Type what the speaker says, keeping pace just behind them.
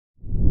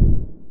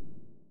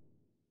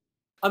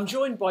I'm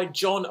joined by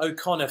John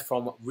O'Connor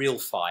from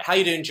RealFi. How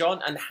you doing, John?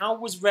 And how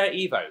was Rare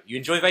Evo? You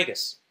enjoy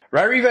Vegas?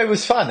 Rare Revo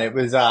was fun. It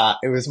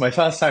was my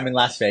first time in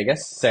Las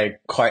Vegas, so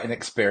quite an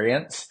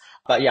experience.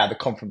 But yeah, the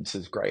conference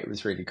was great. It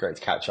was really great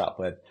to catch up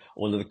with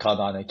all of the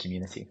Cardano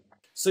community.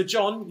 So,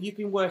 John, you've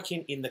been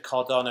working in the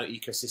Cardano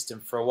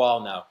ecosystem for a while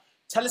now.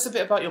 Tell us a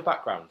bit about your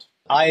background.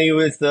 I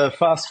was the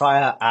first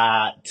hire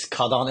at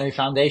Cardano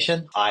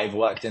Foundation. I've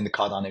worked in the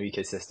Cardano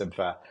ecosystem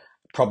for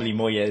probably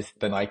more years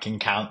than I can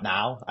count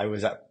now.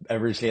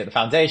 Originally at the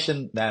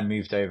foundation, then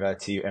moved over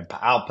to Input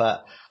Output.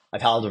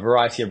 I've held a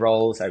variety of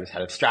roles. I was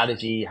head of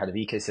strategy, head of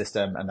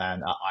ecosystem, and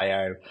then at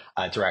IO,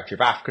 director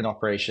of African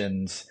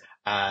operations.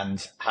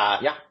 And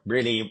yeah,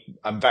 really,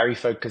 I'm very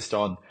focused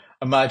on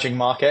emerging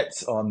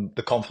markets, on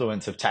the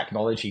confluence of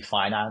technology,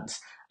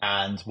 finance,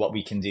 and what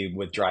we can do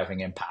with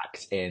driving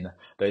impact in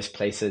those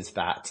places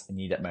that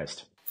need it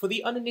most. For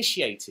the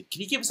uninitiated,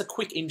 can you give us a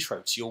quick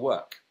intro to your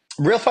work?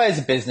 RealFi is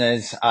a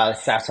business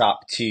set up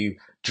to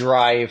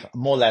drive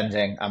more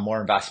lending and more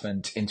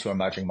investment into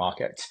emerging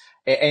markets.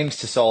 It aims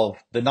to solve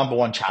the number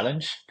one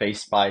challenge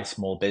faced by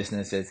small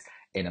businesses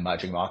in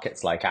emerging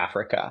markets like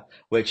Africa,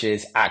 which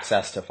is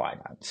access to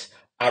finance.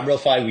 At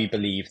RealFi, we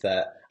believe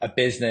that a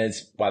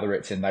business, whether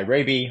it's in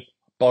Nairobi,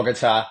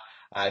 Bogota,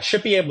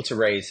 should be able to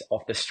raise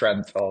off the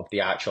strength of the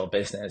actual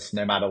business,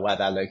 no matter where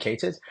they're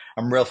located.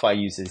 And RealFi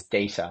uses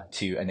data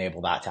to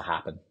enable that to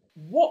happen.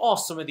 What are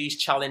some of these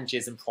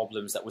challenges and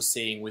problems that we're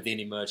seeing within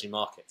emerging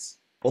markets?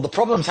 Well, the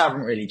problems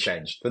haven't really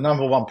changed. The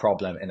number one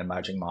problem in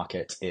emerging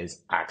markets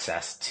is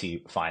access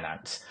to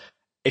finance.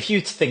 If you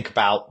think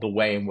about the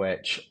way in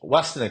which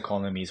Western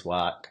economies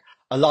work,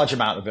 a large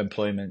amount of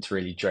employment is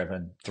really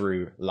driven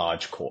through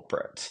large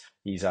corporates.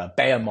 These are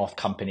behemoth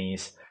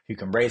companies who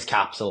can raise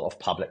capital off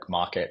public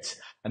markets.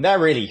 And they're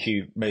really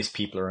who most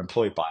people are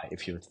employed by,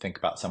 if you were to think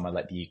about somewhere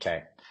like the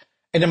UK.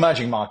 In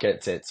emerging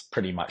markets, it's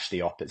pretty much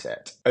the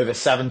opposite. Over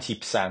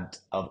 70%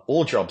 of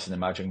all jobs in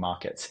emerging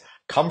markets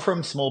come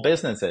from small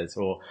businesses,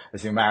 or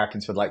as the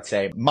Americans would like to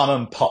say, mom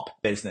and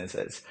pop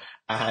businesses.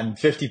 And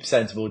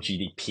 50% of all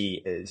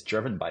GDP is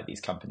driven by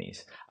these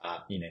companies,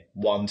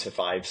 1 to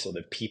 5 sort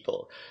of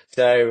people.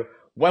 So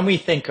when we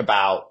think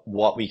about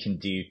what we can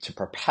do to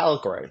propel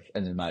growth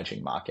in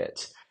emerging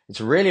markets, it's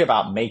really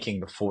about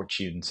making the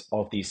fortunes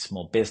of these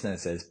small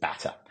businesses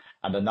better.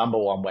 And the number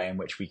one way in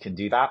which we can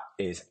do that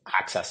is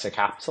access to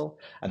capital.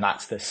 And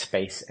that's the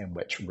space in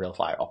which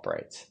RealFi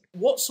operates.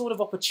 What sort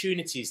of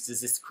opportunities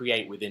does this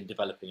create within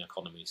developing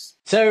economies?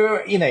 So,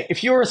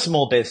 if you're a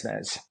small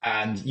business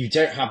and you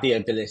don't have the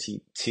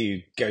ability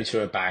to go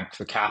to a bank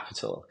for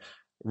capital,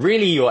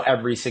 really your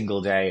every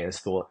single day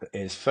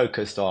is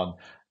focused on,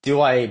 do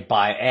I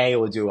buy A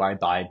or do I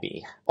buy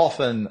B?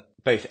 Often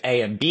both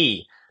A and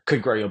B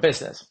could grow your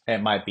business. It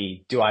might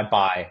be, do I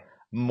buy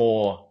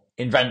more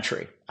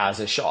inventory as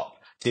a shop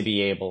to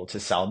be able to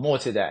sell more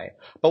today?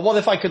 But what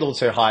if I could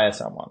also hire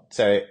someone?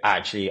 So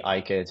actually I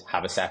could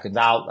have a second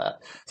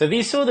outlet. So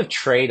these sort of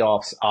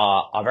trade-offs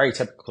are very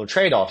typical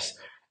trade-offs.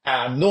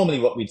 And normally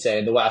what we'd say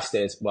in the West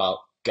is,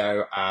 well,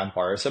 go and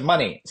borrow some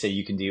money so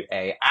you can do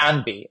A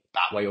and B.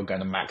 That way you're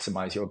going to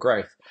maximize your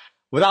growth.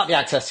 Without the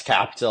access to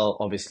capital,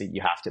 obviously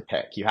you have to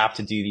pick. You have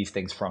to do these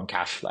things from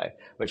cash flow,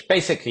 which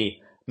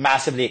basically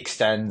massively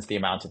extends the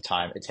amount of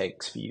time it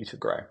takes for you to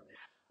grow.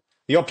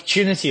 The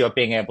opportunity of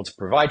being able to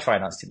provide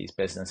finance to these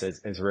businesses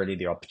is really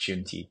the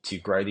opportunity to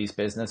grow these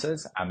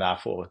businesses and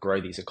therefore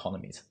grow these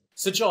economies.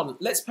 So, John,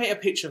 let's paint a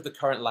picture of the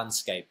current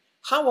landscape.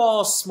 How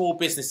are small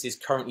businesses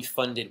currently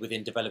funded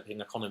within developing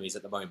economies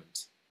at the moment?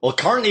 Well,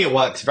 currently it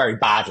works very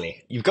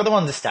badly. You've got to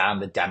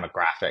understand the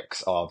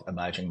demographics of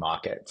emerging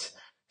markets.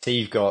 So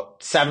you've got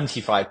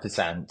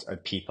 75%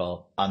 of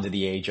people under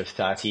the age of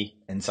 30,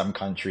 in some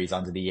countries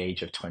under the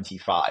age of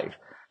 25.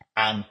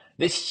 And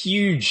this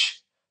huge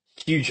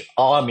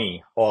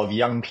army of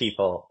young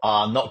people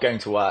are not going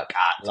to work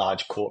at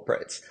large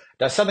corporates.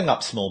 They're setting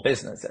up small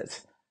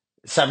businesses.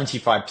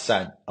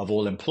 75% of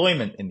all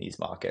employment in these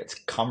markets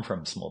come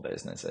from small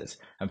businesses,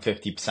 and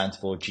 50%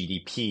 of all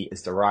GDP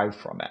is derived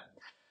from it.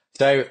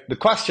 So the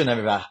question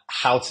of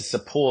how to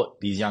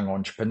support these young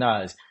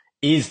entrepreneurs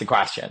is the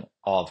question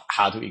of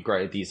how do we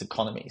grow these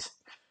economies?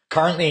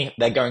 Currently,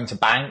 they're going to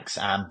banks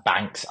and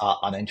banks are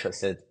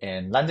uninterested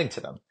in lending to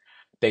them.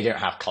 They don't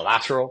have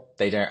collateral.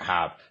 They don't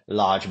have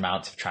large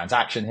amounts of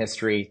transaction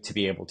history to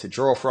be able to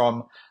draw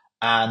from.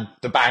 And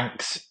the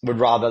banks would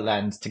rather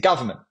lend to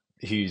government,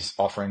 who's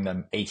offering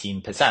them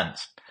 18%.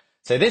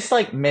 So this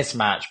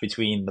mismatch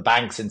between the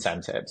bank's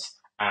incentives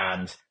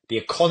and the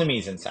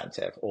economy's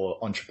incentive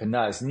or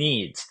entrepreneurs'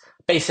 needs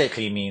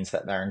basically means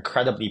that they're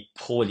incredibly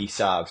poorly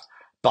served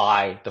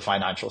by the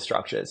financial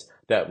structures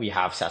that we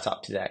have set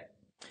up today.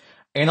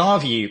 In our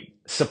view,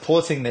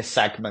 supporting this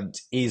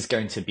segment is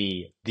going to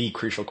be the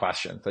crucial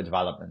question for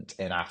development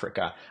in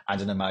Africa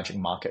and in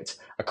emerging markets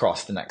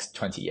across the next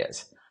 20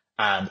 years.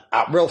 And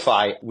at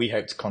RealFi, we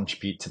hope to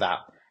contribute to that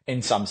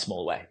in some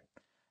small way.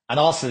 And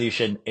our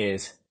solution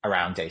is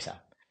around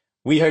data.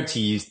 We hope to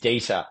use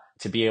data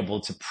to be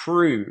able to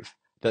prove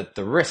that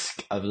the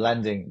risk of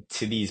lending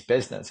to these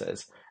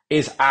businesses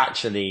is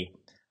actually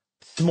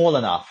small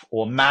enough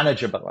or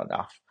manageable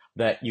enough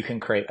that you can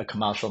create a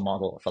commercial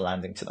model for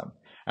lending to them.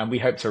 And we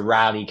hope to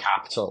rally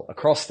capital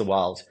across the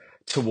world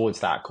towards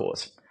that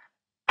cause.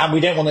 And we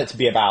don't want it to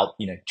be about,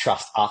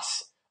 trust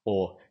us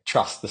or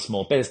trust the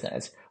small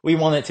business. We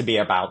want it to be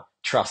about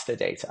trust the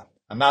data.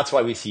 And that's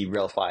why we see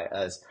RealFi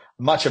as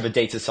much of a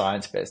data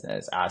science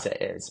business as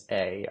it is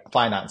a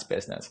finance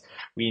business.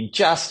 We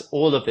ingest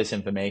all of this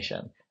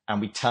information and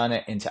we turn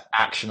it into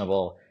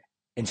actionable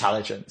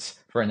intelligence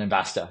for an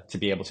investor to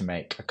be able to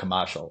make a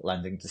commercial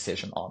lending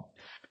decision on.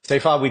 So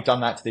far, we've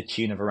done that to the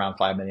tune of around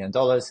 $5 million.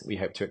 We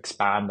hope to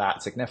expand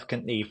that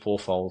significantly,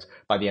 fourfold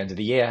by the end of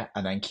the year,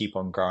 and then keep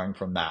on growing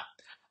from that.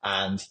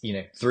 And,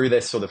 through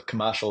this sort of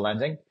commercial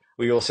lending,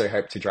 we also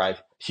hope to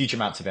drive huge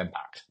amounts of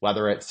impact,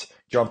 whether it's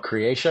job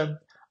creation,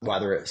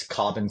 whether it's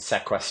carbon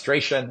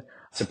sequestration,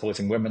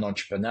 supporting women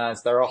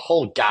entrepreneurs. There are a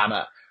whole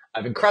gamut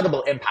of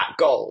incredible impact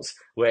goals,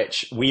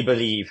 which we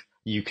believe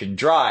you can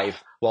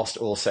drive whilst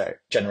also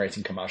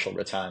generating commercial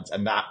returns.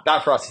 And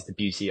that for us is the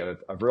beauty of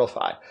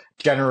RealFi,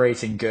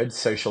 generating good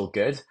social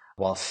good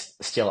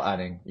whilst still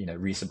earning,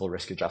 reasonable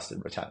risk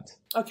adjusted returns.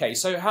 Okay,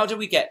 so how do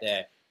we get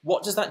there?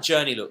 What does that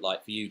journey look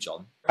like for you,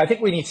 John? I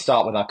think we need to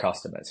start with our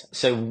customers.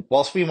 So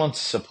whilst we want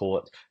to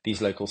support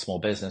these local small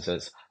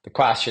businesses, the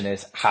question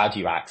is, how do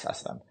you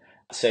access them?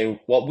 So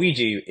what we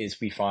do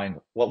is we find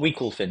what we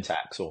call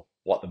fintechs, or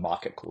what the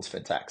market calls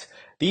fintechs.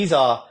 These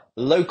are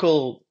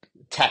local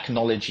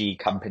technology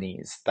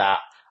companies that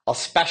are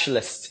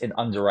specialists in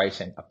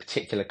underwriting a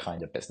particular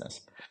kind of business.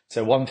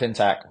 So one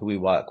fintech who we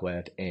work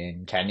with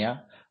in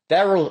Kenya,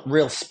 they're all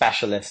real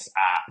specialists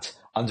at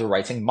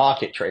underwriting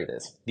market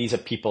traders. These are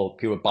people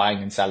who are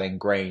buying and selling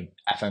grain,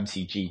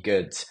 FMCG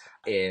goods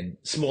in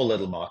small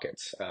little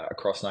markets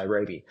across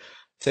Nairobi.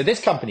 So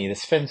this company,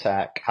 this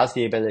fintech, has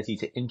the ability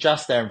to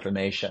ingest their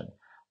information,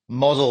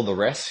 model the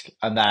risk,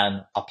 and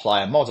then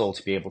apply a model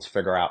to be able to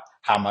figure out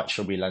how much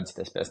should we lend to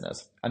this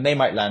business. And they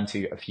might lend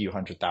to a few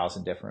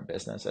 100,000 different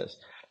businesses.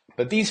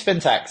 But these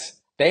fintechs,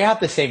 they have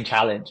the same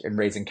challenge in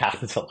raising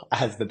capital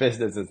as the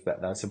businesses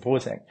that they're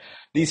supporting.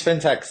 These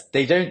fintechs,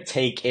 they don't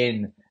take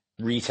in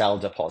retail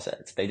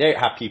deposits. They don't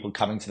have people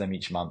coming to them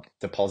each month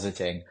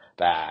depositing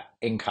their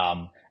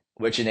income,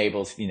 which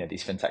enables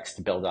these fintechs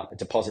to build up a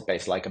deposit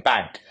base like a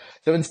bank.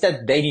 So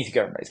instead, they need to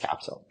go and raise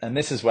capital. And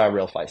this is where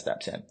RealFi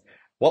steps in.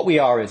 What we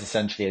are is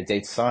essentially a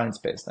data science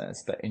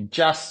business that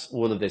ingests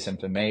all of this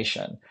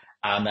information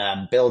and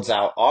then builds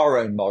out our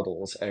own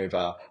models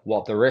over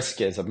what the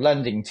risk is of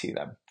lending to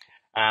them.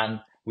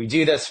 And we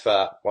do this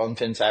for one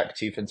fintech,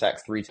 two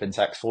fintechs, three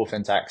fintechs, four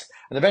fintechs,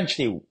 and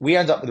eventually we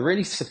end up with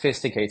really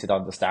sophisticated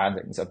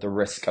understandings of the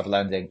risk of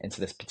lending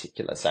into this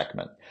particular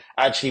segment.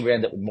 Actually, we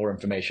end up with more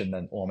information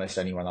than almost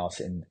anyone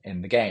else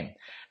in the game.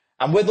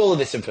 And with all of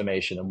this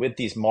information and with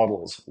these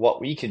models,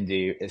 what we can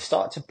do is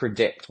start to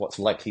predict what's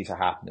likely to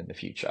happen in the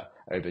future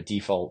over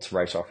defaults,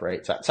 write-off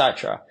rates,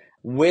 etc.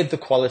 With the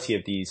quality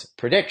of these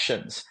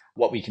predictions,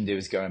 what we can do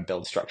is go and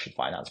build structured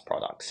finance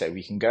products. So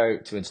we can go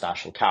to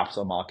international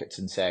capital markets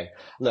and say,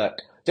 look,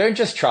 don't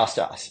just trust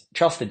us,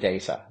 trust the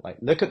data. Like,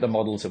 look at the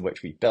models in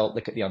which we built,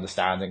 look at the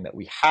understanding that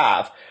we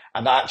have,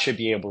 and that should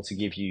be able to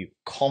give you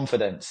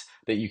confidence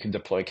that you can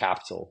deploy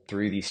capital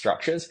through these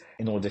structures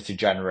in order to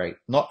generate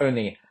not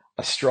only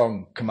a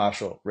strong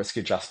commercial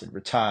risk-adjusted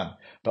return,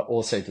 but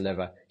also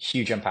deliver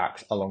huge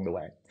impact along the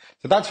way.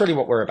 So that's really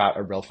what we're about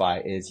at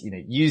RealFi, is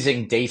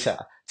using data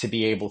to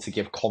be able to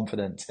give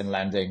confidence in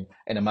lending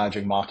in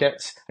emerging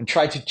markets and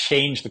try to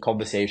change the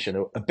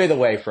conversation a bit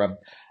away from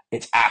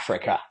it's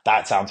Africa,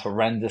 that sounds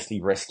horrendously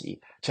risky,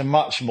 to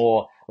much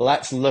more,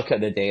 let's look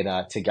at the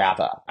data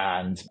together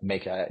and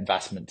make an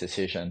investment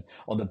decision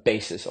on the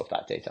basis of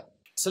that data.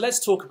 So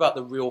let's talk about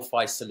the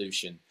RealFi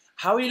solution.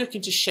 How are you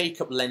looking to shake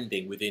up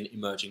lending within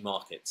emerging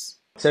markets?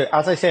 So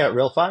as I say at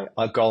RealFi,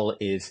 our goal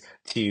is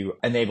to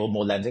enable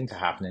more lending to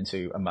happen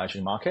into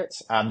emerging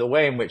markets. And the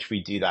way in which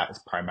we do that is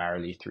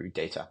primarily through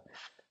data.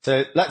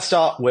 So let's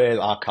start with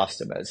our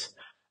customers.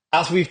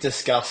 As we've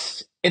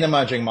discussed, in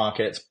emerging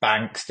markets,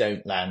 banks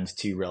don't lend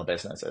to real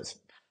businesses.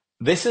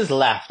 This has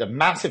left a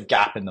massive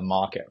gap in the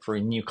market for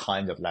a new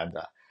kind of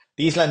lender.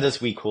 These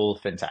lenders we call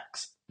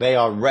fintechs. They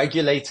are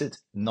regulated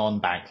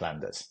non-bank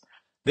lenders.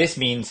 This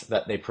means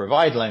that they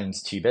provide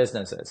loans to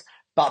businesses,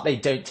 but they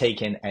don't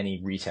take in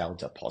any retail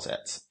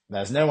deposits.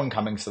 There's no one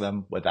coming to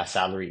them with their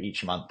salary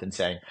each month and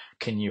saying,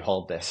 can you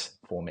hold this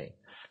for me?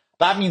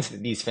 That means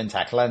that these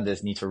fintech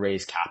lenders need to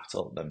raise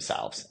capital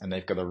themselves, and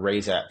they've got to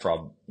raise it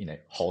from,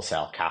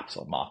 wholesale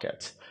capital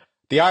markets.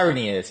 The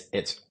irony is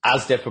it's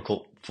as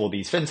difficult for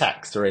these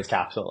fintechs to raise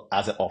capital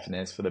as it often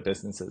is for the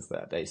businesses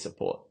that they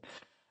support.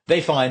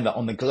 They find that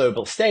on the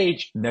global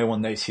stage, no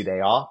one knows who they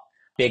are.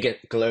 Big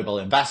global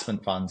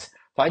investment funds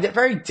find it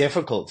very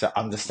difficult to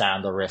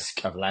understand the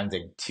risk of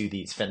lending to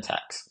these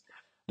fintechs.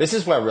 This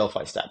is where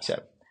RealFi steps in.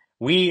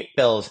 We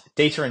build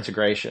data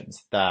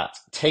integrations that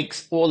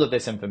takes all of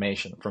this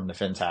information from the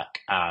fintech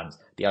and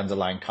the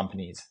underlying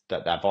companies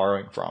that they're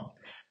borrowing from.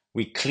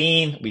 We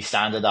clean, we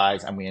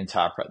standardize, and we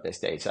interpret this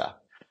data.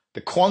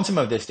 The quantum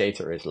of this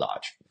data is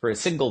large. For a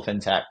single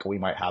fintech, we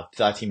might have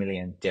 30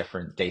 million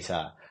different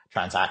data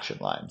transaction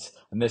lines,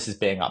 and this is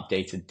being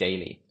updated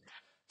daily.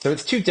 So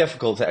it's too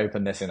difficult to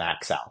open this in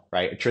Excel,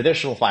 right? A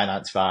traditional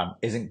finance firm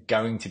isn't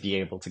going to be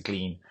able to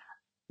glean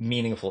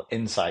meaningful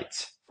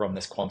insights from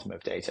this quantum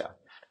of data.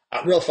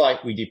 At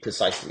RealFi, we do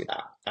precisely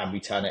that, and we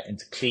turn it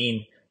into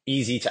clean,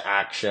 easy to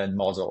action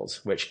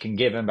models, which can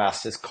give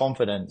investors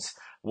confidence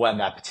when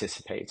they're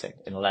participating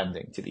in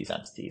lending to these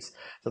entities.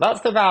 So that's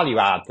the value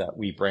add that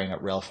we bring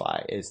at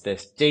RealFi, is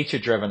this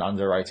data-driven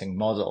underwriting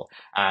model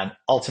and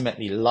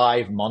ultimately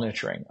live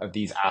monitoring of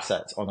these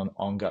assets on an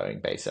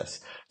ongoing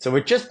basis. So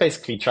we're just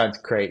basically trying to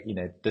create,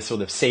 this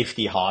sort of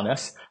safety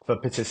harness for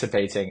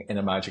participating in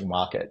emerging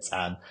markets,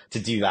 and to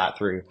do that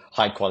through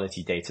high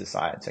quality data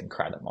science and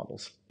credit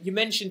models. You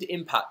mentioned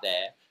impact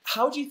there.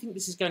 How do you think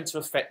this is going to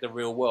affect the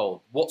real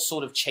world? What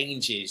sort of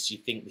changes do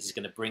you think this is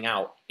going to bring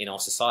out in our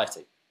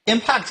society?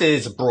 Impact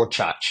is a broad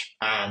church.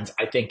 And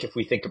I think if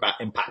we think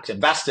about impact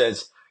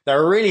investors, there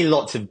are really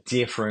lots of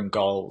different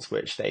goals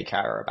which they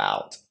care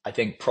about. I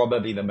think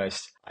probably the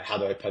most, how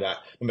do I put it,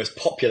 the most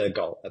popular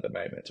goal at the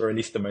moment, or at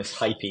least the most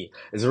hypey,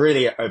 is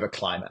really over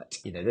climate.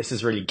 This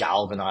has really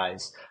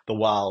galvanized the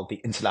world,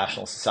 the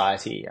international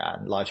society,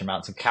 and large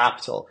amounts of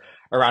capital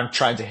around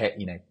trying to hit,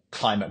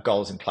 climate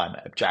goals and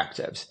climate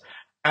objectives.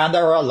 And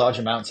there are large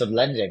amounts of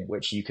lending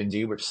which you can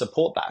do which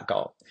support that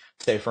goal.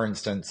 So for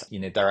instance,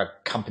 there are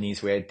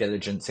companies we're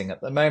diligencing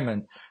at the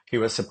moment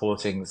who are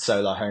supporting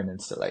solar home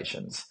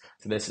installations.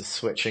 So this is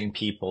switching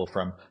people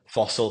from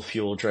fossil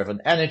fuel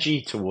driven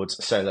energy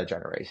towards solar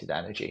generated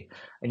energy.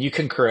 And you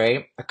can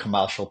create a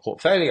commercial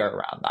portfolio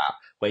around that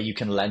where you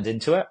can lend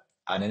into it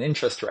at an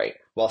interest rate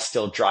while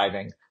still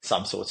driving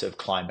some sort of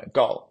climate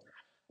goal.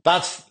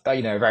 That's,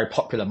 a very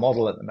popular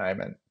model at the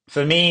moment.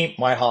 For me,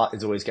 my heart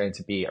is always going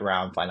to be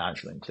around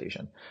financial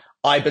inclusion.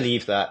 I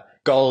believe that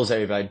goals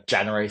over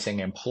generating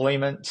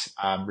employment,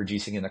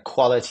 reducing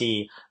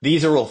inequality,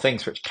 these are all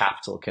things which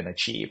capital can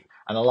achieve.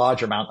 And a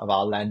large amount of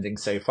our lending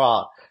so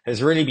far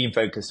has really been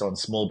focused on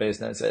small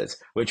businesses,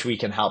 which we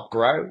can help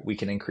grow. We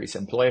can increase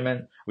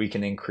employment. We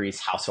can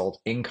increase household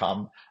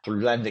income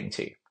through lending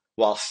to,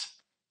 whilst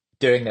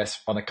doing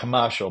this on a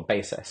commercial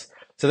basis.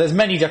 So there's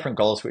many different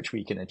goals which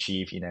we can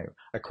achieve,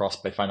 across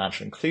both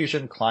financial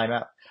inclusion,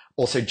 climate,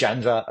 also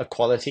gender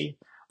equality.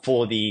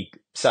 For the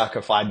circa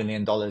 $5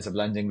 million of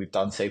lending we've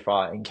done so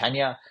far in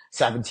Kenya,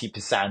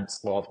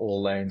 70% of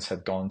all loans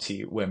have gone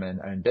to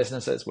women-owned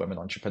businesses, women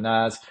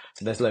entrepreneurs.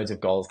 So there's loads of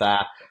goals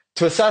there.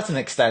 To a certain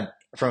extent,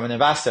 from an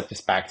investor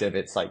perspective,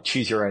 it's like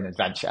choose your own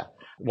adventure.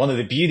 One of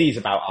the beauties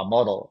about our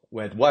model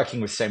with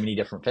working with so many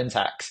different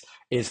fintechs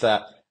is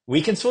that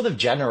we can sort of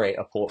generate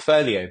a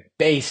portfolio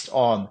based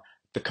on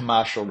the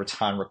commercial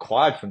return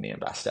required from the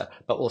investor,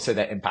 but also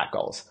their impact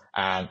goals.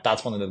 And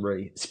that's one of the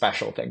really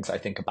special things I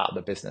think about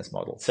the business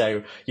model.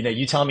 So,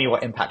 you tell me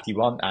what impact you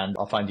want and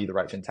I'll find you the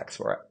right fintechs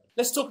for it.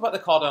 Let's talk about the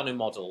Cardano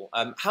model.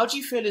 How do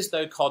you feel as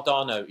though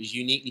Cardano is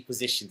uniquely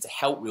positioned to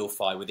help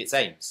RealFi with its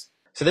aims?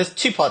 So there's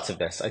two parts of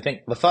this. I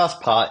think the first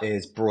part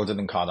is broader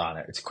than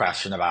Cardano. It's a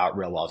question about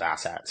real world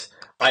assets.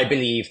 I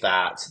believe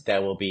that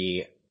there will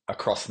be,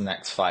 across the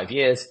next 5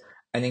 years,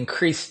 an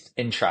increased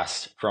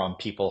interest from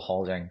people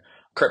holding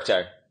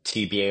crypto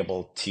to be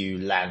able to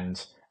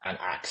lend and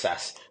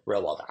access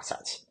real world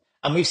assets.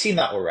 And we've seen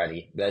that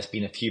already. There's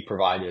been a few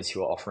providers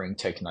who are offering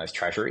tokenized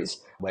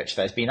treasuries, which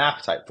there's been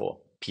appetite for.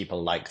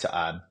 People like to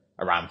earn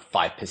around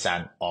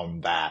 5%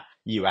 on their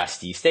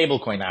USD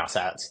stablecoin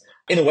assets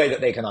in a way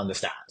that they can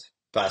understand,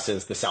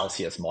 versus the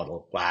Celsius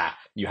model where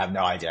you have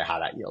no idea how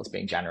that yield is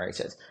being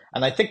generated.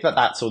 And I think that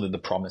that's sort of the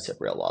promise of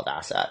real world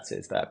assets,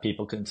 is that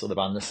people can sort of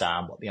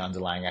understand what the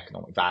underlying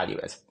economic value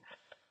is.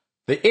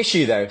 The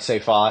issue, though, so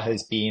far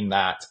has been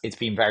that it's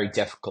been very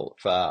difficult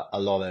for a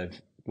lot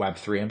of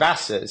Web3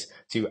 investors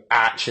to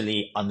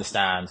actually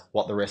understand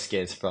what the risk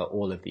is for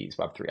all of these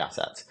Web3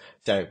 assets.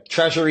 So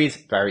treasuries,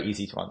 very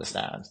easy to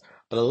understand.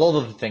 But a lot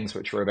of the things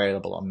which were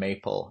available on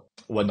Maple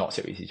were not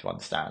so easy to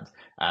understand.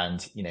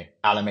 And,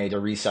 Alameda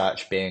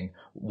Research being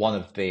one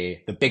of the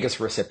biggest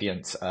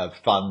recipients of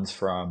funds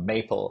from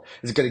Maple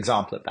is a good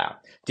example of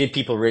that. Did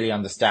people really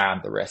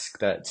understand the risk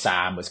that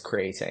Sam was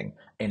creating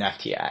in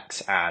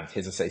FTX and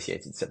his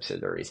associated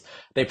subsidiaries?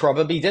 They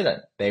probably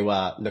didn't. They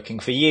were looking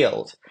for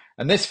yield.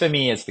 And this, for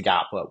me, is the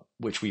gap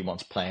which we want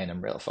to play in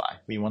RealFi.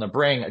 We want to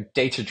bring a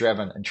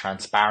data-driven and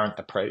transparent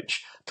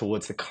approach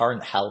towards the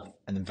current health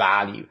and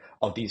value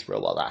of these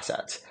real-world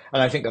assets.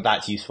 And I think that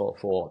that's useful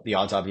for the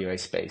RWA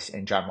space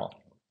in general.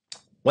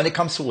 When it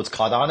comes towards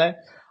Cardano,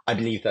 I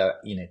believe that,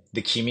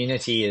 the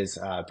community is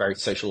very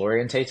social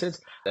orientated.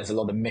 There's a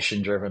lot of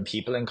mission driven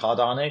people in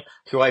Cardano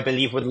who I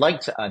believe would like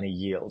to earn a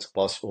yield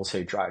whilst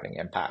also driving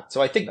impact.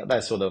 So I think that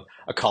there's sort of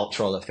a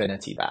cultural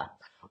affinity there.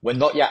 We're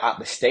not yet at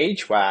the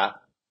stage where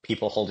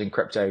people holding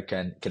crypto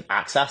can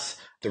access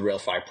the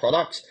RealFi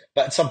product,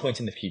 but at some point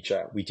in the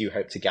future, we do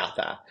hope to get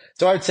there.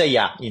 So I would say,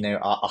 a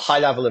high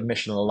level of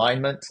mission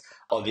alignment.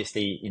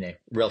 Obviously,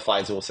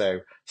 RealFi is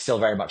also still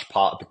very much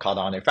part of the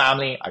Cardano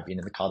family. I've been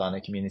in the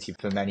Cardano community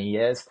for many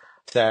years.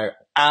 So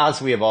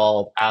as we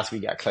evolve, as we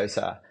get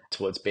closer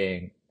towards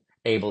being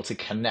able to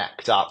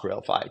connect up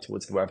RealFi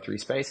towards the Web3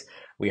 space,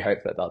 we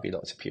hope that there'll be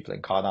lots of people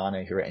in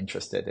Cardano who are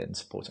interested in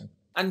supporting.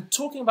 And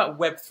talking about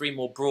Web3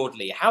 more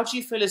broadly, how do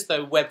you feel as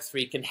though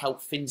Web3 can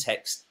help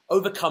fintechs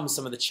overcome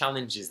some of the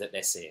challenges that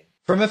they're seeing?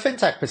 From a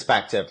fintech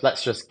perspective,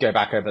 let's just go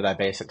back over their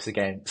basics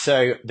again.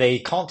 So they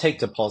can't take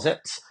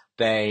deposits.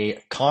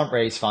 They can't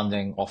raise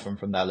funding often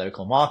from their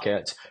local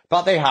market,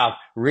 but they have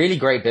really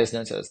great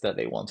businesses that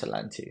they want to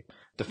lend to.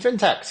 The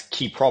fintech's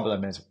key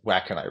problem is,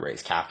 where can I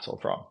raise capital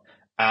from?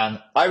 And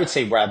I would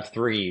say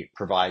Web3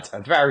 provides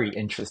a very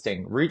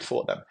interesting route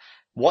for them.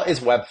 What is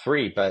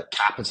Web3 but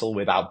capital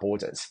without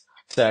borders?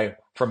 So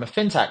from a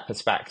fintech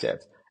perspective,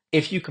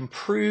 if you can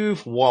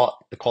prove what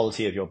the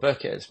quality of your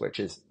book is, which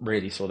is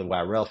really sort of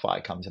where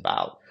RealFi comes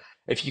about,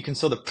 if you can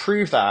sort of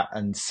prove that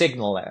and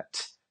signal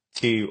it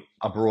to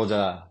a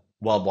broader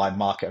worldwide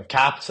market of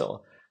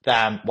capital,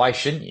 then why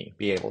shouldn't you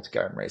be able to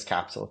go and raise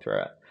capital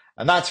through it?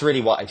 And that's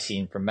really what I've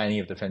seen from many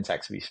of the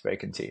fintechs we've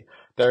spoken to.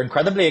 They're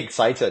incredibly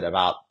excited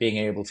about being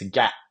able to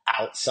get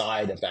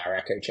outside of their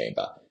echo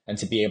chamber and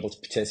to be able to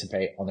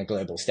participate on a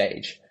global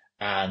stage.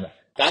 And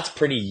that's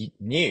pretty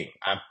new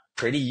and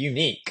pretty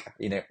unique.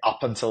 You know,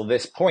 up until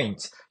this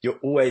point, you're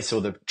always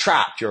sort of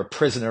trapped. You're a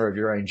prisoner of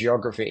your own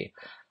geography.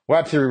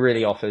 Web3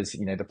 really offers,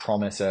 you know, the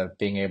promise of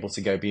being able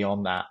to go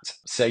beyond that.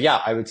 So yeah,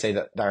 I would say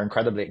that they're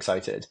incredibly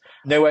excited.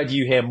 Nowhere do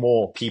you hear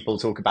more people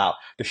talk about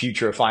the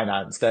future of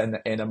finance than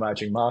in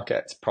emerging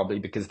markets, probably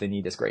because the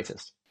need is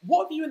greatest.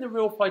 What have you and the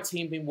RealFi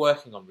team been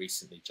working on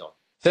recently, John?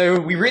 So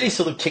we really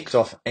sort of kicked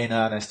off in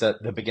earnest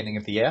at the beginning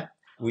of the year.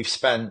 We've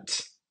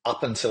spent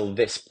up until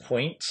this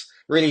point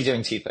really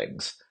doing two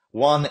things.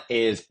 One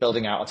is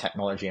building out our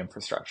technology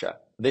infrastructure.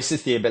 This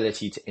is the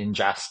ability to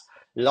ingest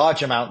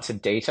large amounts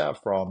of data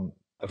from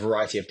a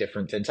variety of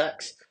different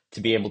fintechs to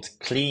be able to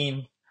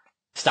clean,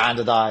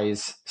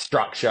 standardize,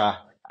 structure,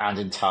 and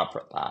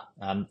interpret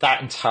that.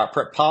 That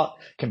interpret part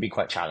can be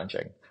quite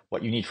challenging.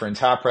 What you need for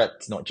interpret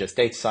is not just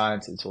data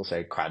science, it's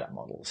also credit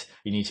models.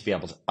 You need to be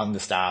able to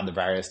understand the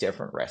various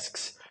different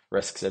risks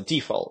of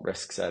default,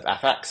 risks of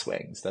FX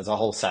swings. There's a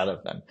whole set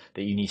of them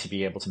that you need to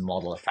be able to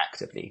model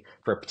effectively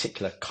for a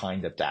particular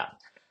kind of debt.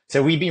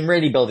 So we've been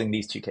really building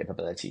these two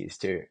capabilities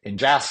to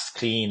ingest,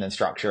 clean, and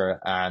structure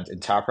and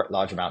interpret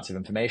large amounts of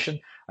information.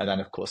 And then,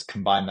 of course,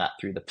 combine that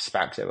through the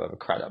perspective of a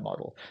credit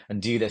model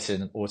and do this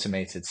in an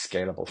automated,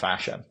 scalable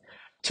fashion.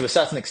 To a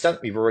certain extent,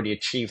 we've already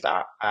achieved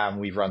that.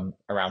 We've run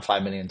around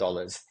 $5 million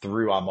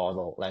through our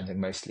model, lending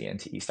mostly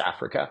into East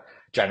Africa,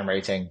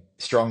 generating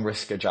strong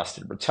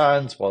risk-adjusted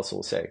returns whilst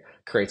also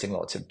creating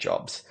lots of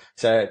jobs.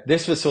 So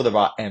this was sort of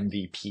our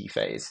MVP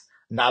phase.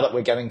 Now that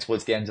we're getting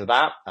towards the end of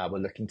that, we're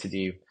looking to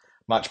do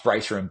much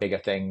brighter and bigger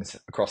things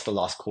across the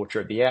last quarter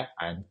of the year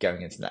and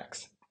going into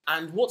next.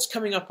 And what's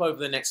coming up over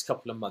the next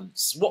couple of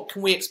months? What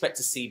can we expect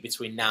to see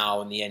between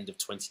now and the end of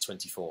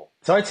 2024?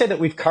 So I'd say that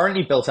we've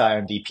currently built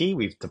our MVP.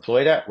 We've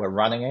deployed it. We're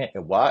running it.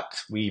 It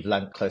worked. We've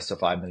lent close to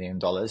 $5 million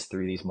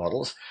through these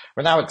models.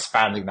 We're now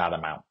expanding that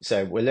amount.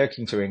 So we're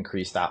looking to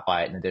increase that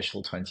by an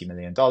additional $20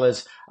 million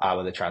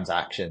with a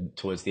transaction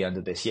towards the end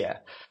of this year.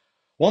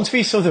 Once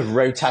we've sort of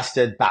road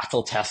tested,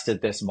 battle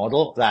tested this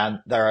model,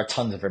 then there are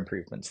tons of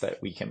improvements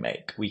that we can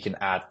make. We can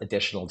add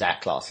additional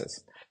debt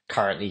classes.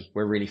 Currently,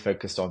 we're really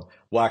focused on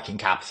working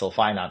capital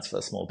finance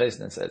for small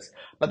businesses,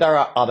 but there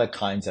are other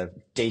kinds of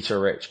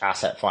data-rich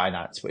asset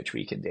finance which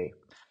we can do.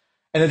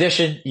 In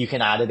addition, you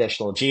can add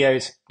additional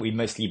geos. We've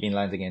mostly been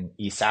lending in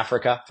East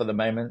Africa for the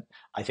moment.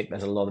 I think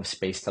there's a lot of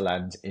space to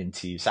lend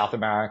into South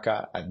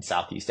America and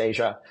Southeast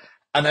Asia.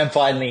 And then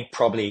finally,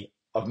 probably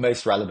of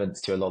most relevance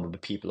to a lot of the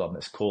people on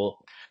this call,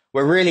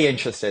 we're really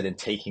interested in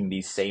taking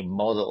these same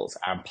models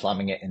and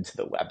plumbing it into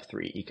the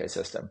Web3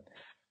 ecosystem.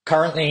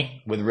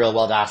 Currently, with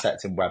real-world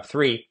assets in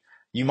Web3,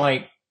 you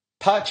might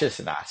purchase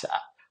an asset,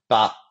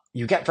 but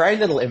you get very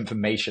little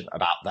information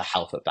about the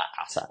health of that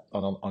asset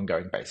on an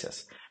ongoing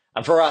basis.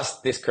 And for us,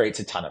 this creates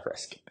a ton of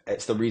risk.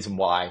 It's the reason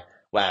why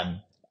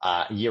when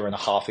a year and a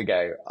half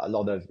ago, a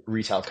lot of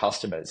retail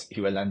customers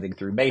who were lending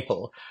through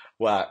Maple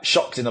were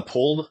shocked and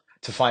appalled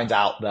to find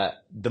out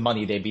that the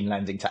money they'd been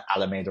lending to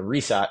Alameda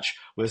Research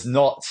was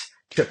not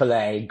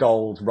AAA,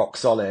 gold, rock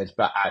solid,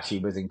 but actually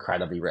was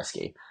incredibly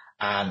risky.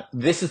 And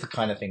this is the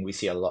kind of thing we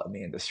see a lot in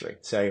the industry.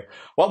 So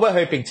what we're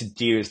hoping to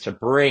do is to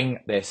bring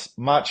this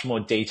much more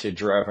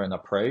data-driven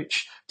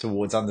approach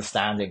towards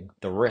understanding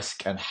the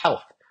risk and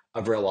health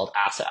of real-world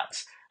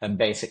assets and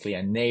basically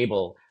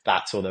enable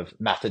that sort of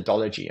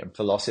methodology and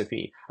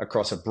philosophy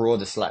across a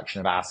broader selection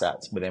of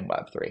assets within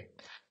Web3.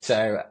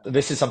 So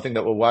this is something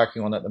that we're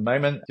working on at the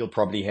moment. You'll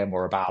probably hear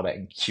more about it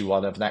in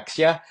Q1 of next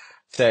year.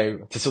 So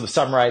to sort of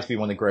summarize, we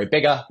want to grow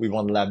bigger. We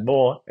want to learn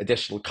more,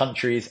 additional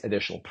countries,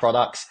 additional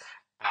products,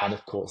 and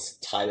of course,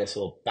 tie this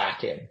all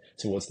back in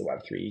towards the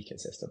Web3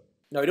 ecosystem.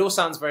 No, it all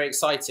sounds very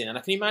exciting. And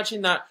I can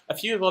imagine that a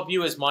few of our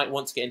viewers might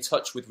want to get in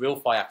touch with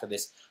RealFi after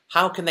this.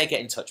 How can they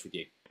get in touch with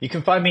you? You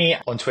can find me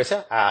on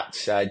Twitter at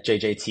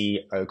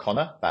JJT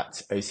O'Connor.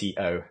 That's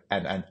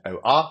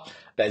OCONNOR.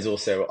 There's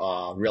also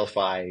our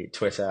RealFi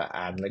Twitter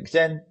and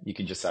LinkedIn. You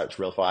can just search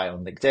RealFi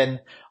on LinkedIn.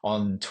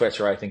 On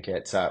Twitter, I think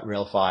it's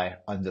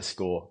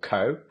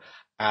RealFi_co.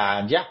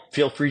 And yeah,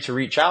 feel free to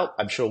reach out.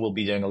 I'm sure we'll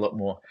be doing a lot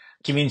more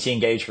community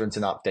engagement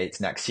and updates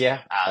next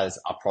year as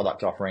our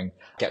product offering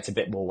gets a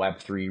bit more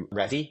Web3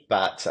 ready.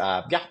 But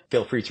yeah,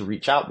 feel free to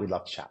reach out. We'd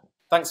love to chat.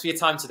 Thanks for your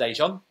time today,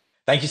 John.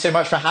 Thank you so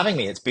much for having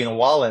me. It's been a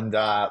while and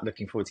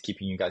looking forward to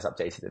keeping you guys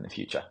updated in the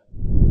future.